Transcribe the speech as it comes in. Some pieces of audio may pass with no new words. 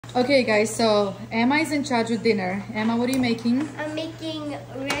Okay guys, so Emma is in charge of dinner. Emma, what are you making? I'm making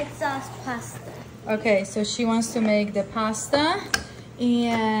red sauce pasta. Okay, so she wants to make the pasta,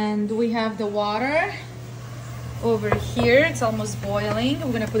 and we have the water over here. It's almost boiling.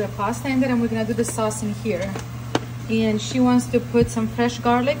 We're gonna put the pasta in there and we're gonna do the sauce in here. And she wants to put some fresh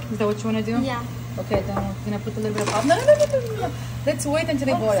garlic. Is that what you wanna do? Yeah. Okay, then we're gonna put a little bit of no. Let's wait until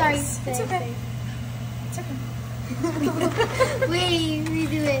it boils. Sorry. It's okay. It's okay. Wait,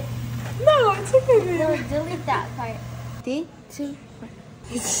 redo it. No, it's okay, baby. No, delete that part. 3, 2, 1.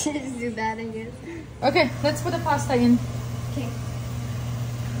 Just do that again. Okay, let's put the pasta in. Okay.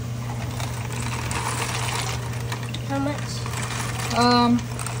 How much?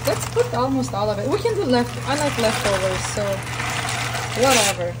 Let's put almost all of it. We can do I like leftovers, so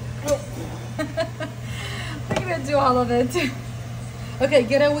whatever. We're gonna do all of it. Okay,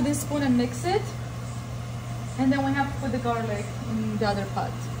 get a wooden spoon and mix it. And then we have to put the garlic in the other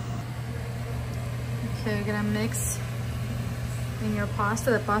pot. Okay, we're gonna mix in your pasta.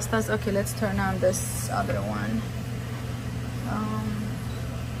 The pasta's okay. Let's turn on this other one.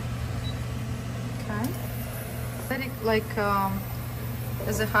 Okay. Let it like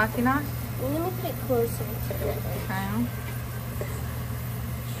is it hot enough? Let me put it closer. Okay.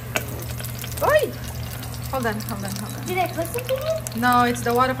 Wait! Hold on. Did I put something in? No, it's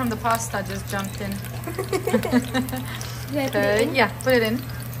the water from the pasta just jumped in. Did I put it in? Yeah, put it in.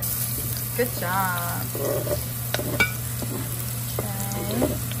 Good job.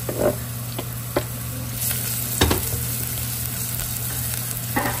 Okay.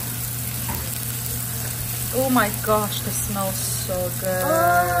 Oh my gosh, this smells so good.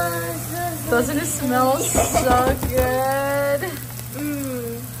 Oh, Doesn't it smell so good?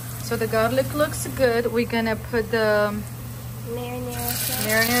 Mmm. So the garlic looks good. We're gonna put the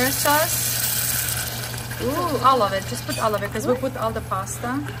marinara sauce. Ooh, all of it. Just put all of it because we put all the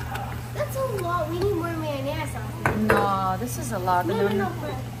pasta. That's a lot. We need more marinara sauce. No, this is a lot. No.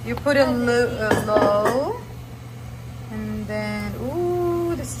 You put it low. And then,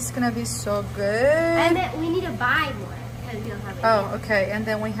 ooh, this is gonna be so good. And then we need to buy more because we don't have it. Oh, okay. And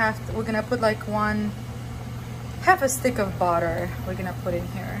then we're gonna put like half a stick of butter. We're gonna put in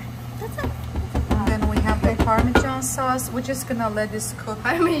here. And then we have the Parmesan sauce. We're just gonna let this cook.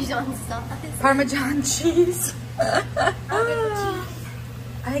 Parmesan sauce. Parmesan cheese.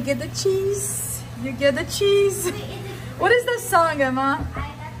 I get the cheese. You get the cheese. What is the song, Emma? I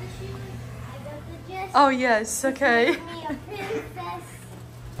got the shoes. I got the dress. Oh yes. Okay. Me a princess.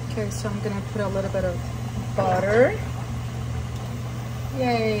 Okay, so I'm gonna put a little bit of butter.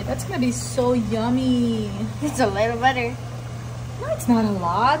 Yay, that's gonna be so yummy. It's a little butter. No, it's not a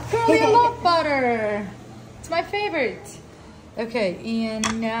lot. Girl, I love butter. It's my favorite. Okay,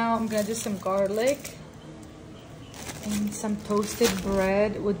 and now I'm gonna do some garlic and some toasted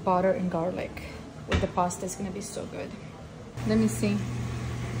bread with butter and garlic with the pasta. It's gonna be so good. Let me see.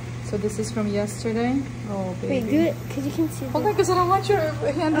 So this is from yesterday. Oh, baby. Wait, do it because you can see. Hold on, because I don't want your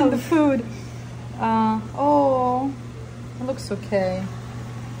hand in the food. Oh, it looks okay.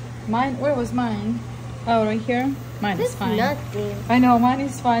 Mine, where was mine? Oh, right here. Mine is fine. Nothing. I know, mine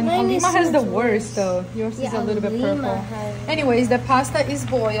is fine. Mine Alima is has so the much worst though. Yours is a little bit Alima purple. has- Anyways, the pasta is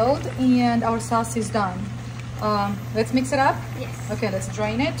boiled and our sauce is done. Let's mix it up. Yes. Okay, let's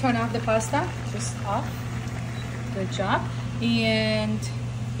drain it. Turn off the pasta. Just off. Good job. And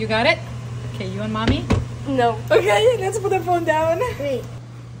you got it? Okay, you and mommy? No. Okay, let's put the phone down. Wait.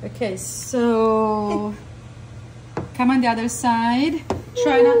 Okay, so come on the other side.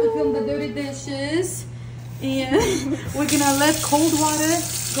 Try not to film the dirty dishes. And we're gonna let cold water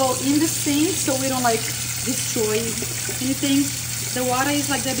go in the sink so we don't like destroy anything. The water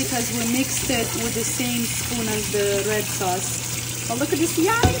is like that because we mixed it with the same spoon as the red sauce. Oh, look at this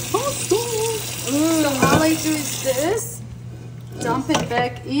yummy pasta. So all I do is this, dump it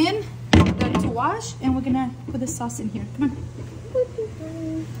back in, then to wash, and we're gonna put the sauce in here. Come on.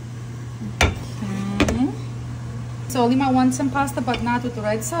 Okay. So Lima wants some pasta, but not with the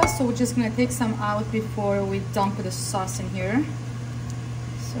red sauce, so we're just gonna take some out before we dump the sauce in here.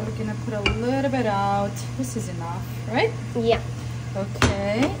 So we're gonna put a little bit out. This is enough, right? Yeah.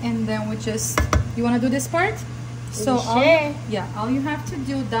 Okay, and then we just, you wanna do this part? So Sure. all you have to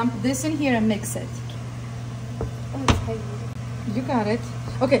do, dump this in here and mix it. Oh, it's heavy. You got it.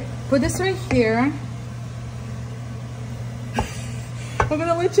 Okay, put this right here. I'm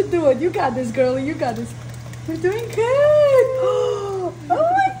gonna let you do it. You got this, girlie. You got this. You're doing good. Oh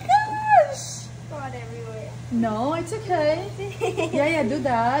my gosh. Got everywhere. No, it's okay. Yeah, do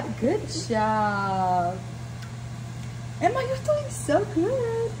that. Good job. Emma, you're doing so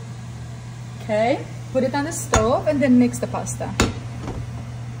good. Okay, put it on the stove and then mix the pasta.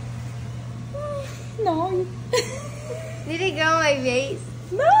 Did it go on my face?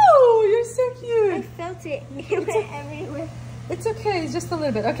 No, you're so I cute. felt it. It went everywhere. It's okay, it's just a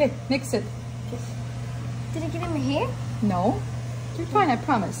little bit. Okay, mix it. Did it get in my hair? No, you're fine, I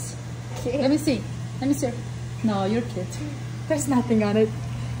promise. Let me see. Let me see. No, you're cute. There's nothing on it.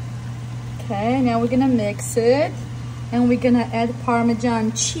 Okay, now we're gonna mix it. And we're gonna add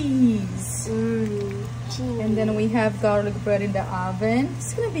Parmesan cheese. Cheese. And then we have garlic bread in the oven.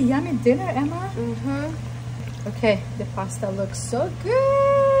 It's gonna be yummy dinner, Emma. Okay, the pasta looks so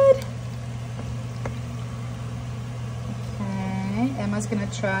good. Okay, Emma's gonna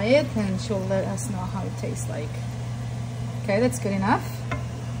try it and she'll let us know how it tastes like. Okay, that's good enough.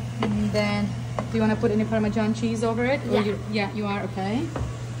 And then, do you wanna put any Parmesan cheese over it? Yeah. Or yeah, you are, okay.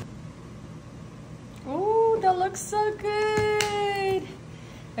 Oh, that looks so good.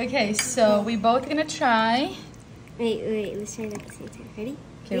 Okay, so we both gonna try. Wait, let's try it at the same time. Ready?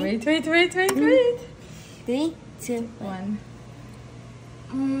 Okay, wait. 3, 2, 1.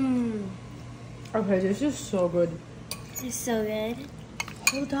 1. Okay, this is so good. It's so good.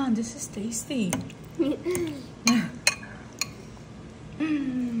 Hold on, this is tasty.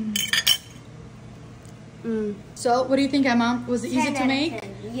 So, what do you think, Emma? Was it easy to make?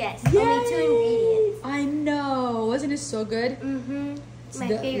 Yes. Yay! Only 2 ingredients. I know. Wasn't it so good? It's my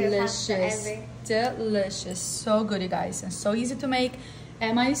favorite pasta ever. Delicious. So good, you guys. And so easy to make.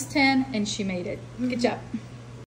 Emma is 10 and she made it. Good job.